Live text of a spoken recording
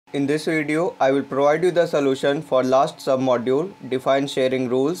In this video, I will provide you the solution for last submodule, define sharing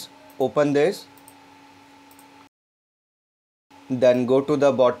rules. Open this. Then go to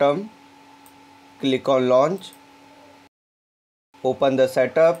the bottom, click on launch. Open the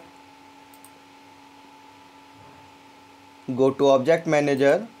setup. Go to object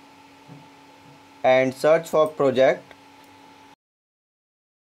manager and search for project.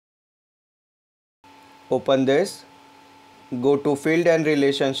 Open this. Go to field and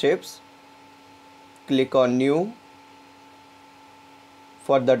relationships. Click on new.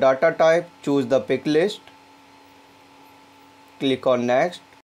 For the data type, choose the pick list. Click on next.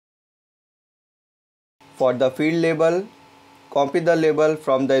 For the field label, copy the label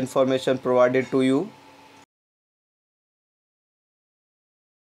from the information provided to you.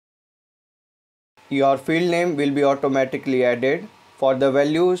 Your field name will be automatically added. For the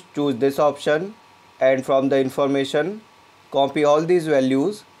values, choose this option, and from the information, copy all these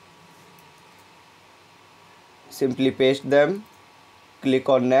values. Simply paste them. Click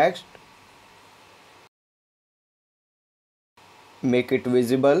on next. Make it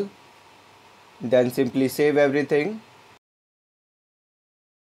visible. Then simply save everything.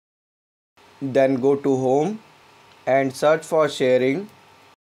 Then go to home and search for sharing.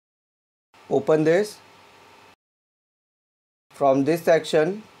 Open this. From this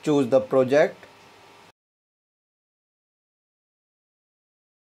section, choose the project.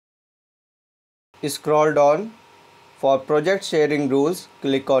 Scroll down. For project sharing rules,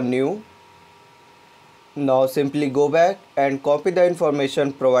 click on new. Now simply go back and copy the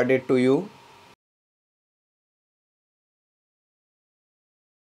information provided to you.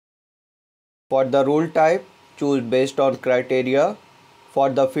 For the rule type, choose based on criteria. For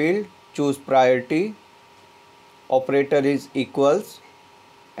the field, choose priority. Operator is equals.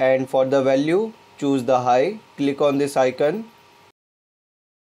 And for the value, choose the high. Click on this icon.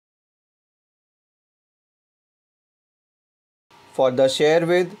 For the share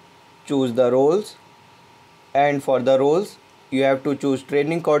with, choose the roles. And for the roles, you have to choose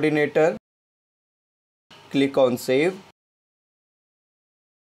training coordinator. Click on save.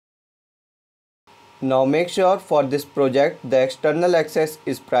 Now make sure for this project the external access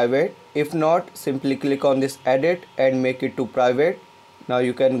is private. If not, simply click on this edit and make it to private. Now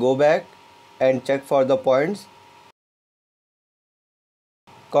you can go back and check for the points.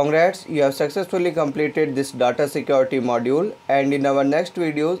 Congrats, you have successfully completed this data security module, and in our next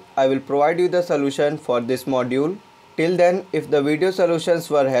videos I will provide you the solution for this module. Till then, if the video solutions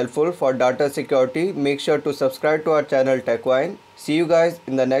were helpful for data security, make sure to subscribe to our channel TechVine. See you guys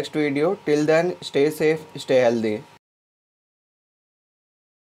in the next video. Till then, stay safe, stay healthy.